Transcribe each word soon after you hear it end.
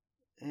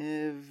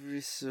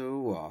Every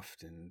so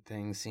often,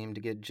 things seem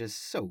to get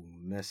just so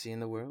messy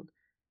in the world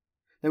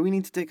that we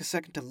need to take a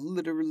second to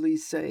literally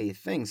say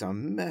things are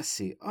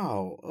messy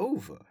all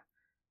over.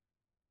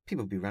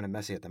 People be running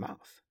messy at the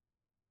mouth.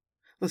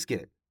 Let's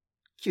get it.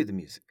 Cue the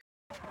music.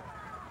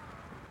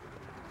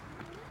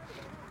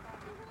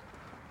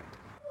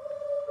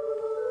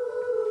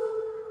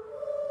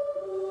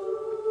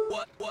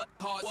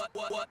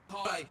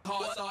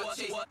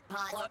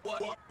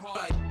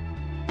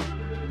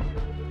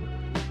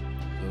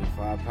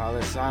 Lo-Fi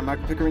Poli-Sci,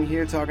 Michael Pickering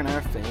here, talking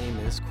our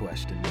famous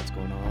question: what's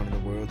going on in the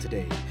world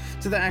today?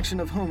 To the action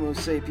of Homo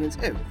sapiens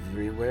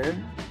everywhere.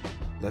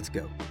 Let's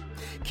go.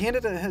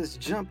 Canada has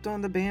jumped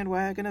on the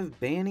bandwagon of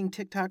banning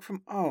TikTok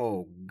from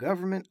all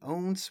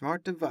government-owned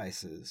smart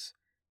devices,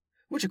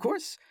 which, of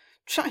course,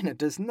 China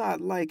does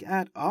not like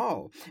at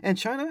all. And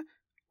China,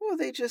 well,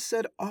 they just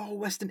said all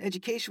Western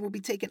education will be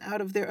taken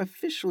out of their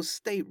official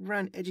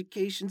state-run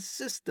education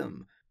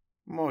system.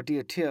 More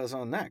details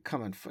on that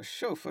coming for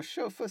sure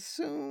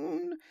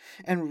soon.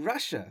 And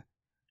Russia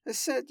has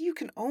said you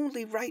can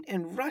only write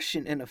in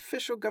Russian in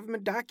official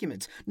government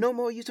documents. No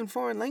more using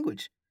foreign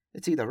language.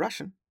 It's either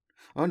Russian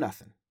or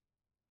nothing.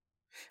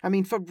 I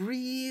mean, for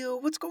real,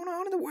 what's going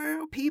on in the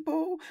world,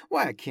 people?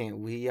 Why can't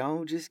we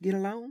all just get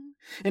along?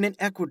 And in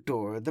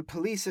Ecuador, the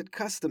police at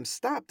customs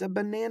stopped a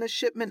banana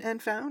shipment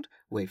and found,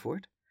 wait for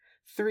it,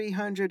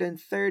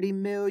 $330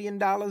 million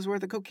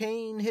worth of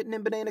cocaine hidden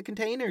in banana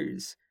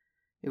containers.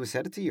 It was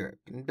headed to Europe,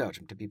 and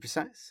Belgium to be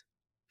precise.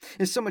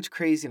 There's so much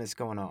craziness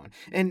going on,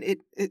 and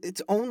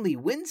it's only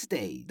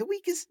Wednesday. The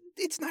week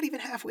it's not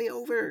even halfway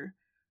over.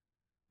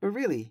 But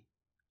really,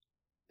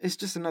 it's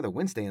just another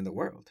Wednesday in the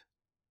world.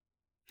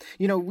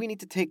 You know, we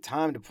need to take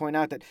time to point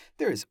out that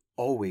there is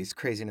always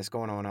craziness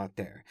going on out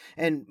there,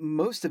 and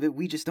most of it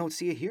we just don't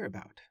see or hear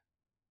about.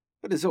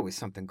 But there's always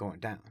something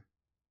going down.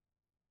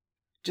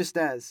 Just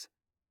as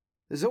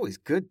there's always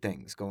good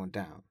things going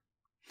down,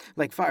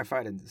 like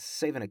firefighters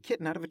saving a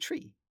kitten out of a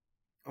tree,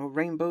 or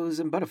rainbows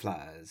and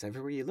butterflies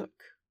everywhere you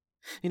look.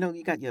 You know,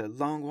 you got your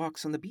long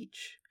walks on the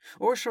beach,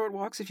 or short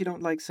walks if you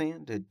don't like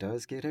sand. It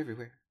does get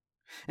everywhere.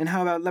 And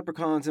how about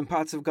leprechauns and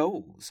pots of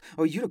gold,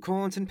 or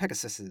unicorns and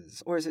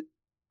pegasuses, or is it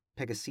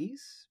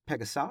Pegasus?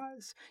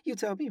 Pegasas? You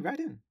tell me, right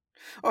in.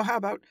 Or how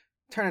about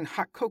turning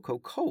hot cocoa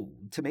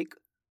cold to make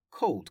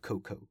cold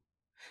cocoa?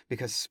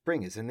 Because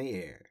spring is in the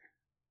air.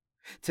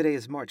 Today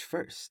is March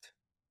 1st,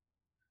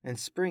 and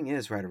spring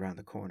is right around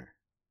the corner.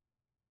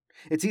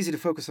 It's easy to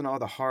focus on all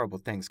the horrible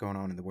things going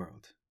on in the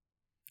world.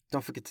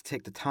 Don't forget to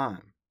take the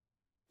time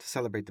to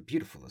celebrate the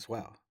beautiful as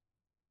well.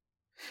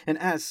 And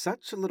as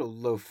such, a little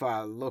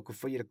lo-fi local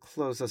for you to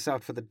close us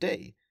out for the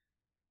day.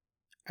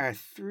 Our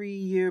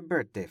 3-year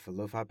birthday for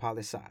Lo-Fi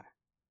Poli-Sci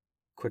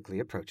quickly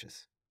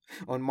approaches.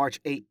 On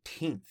March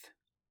 18th,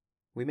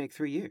 we make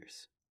 3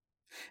 years.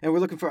 And we're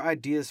looking for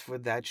ideas for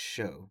that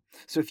show.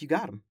 So if you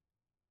got them,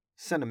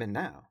 send them in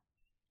now.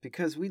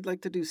 Because we'd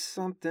like to do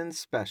something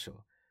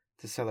special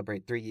to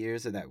celebrate 3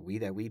 years of that we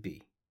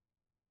be.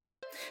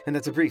 And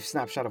that's a brief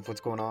snapshot of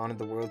what's going on in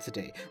the world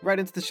today. Right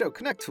into the show,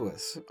 connect to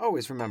us.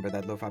 Always remember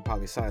that Lo-Fi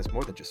Poli-Sci is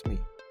more than just me.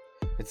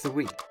 It's the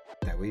we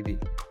that we be.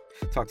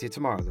 Talk to you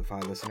tomorrow, Lo-Fi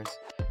listeners.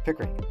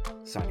 Pickering,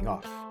 signing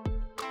off.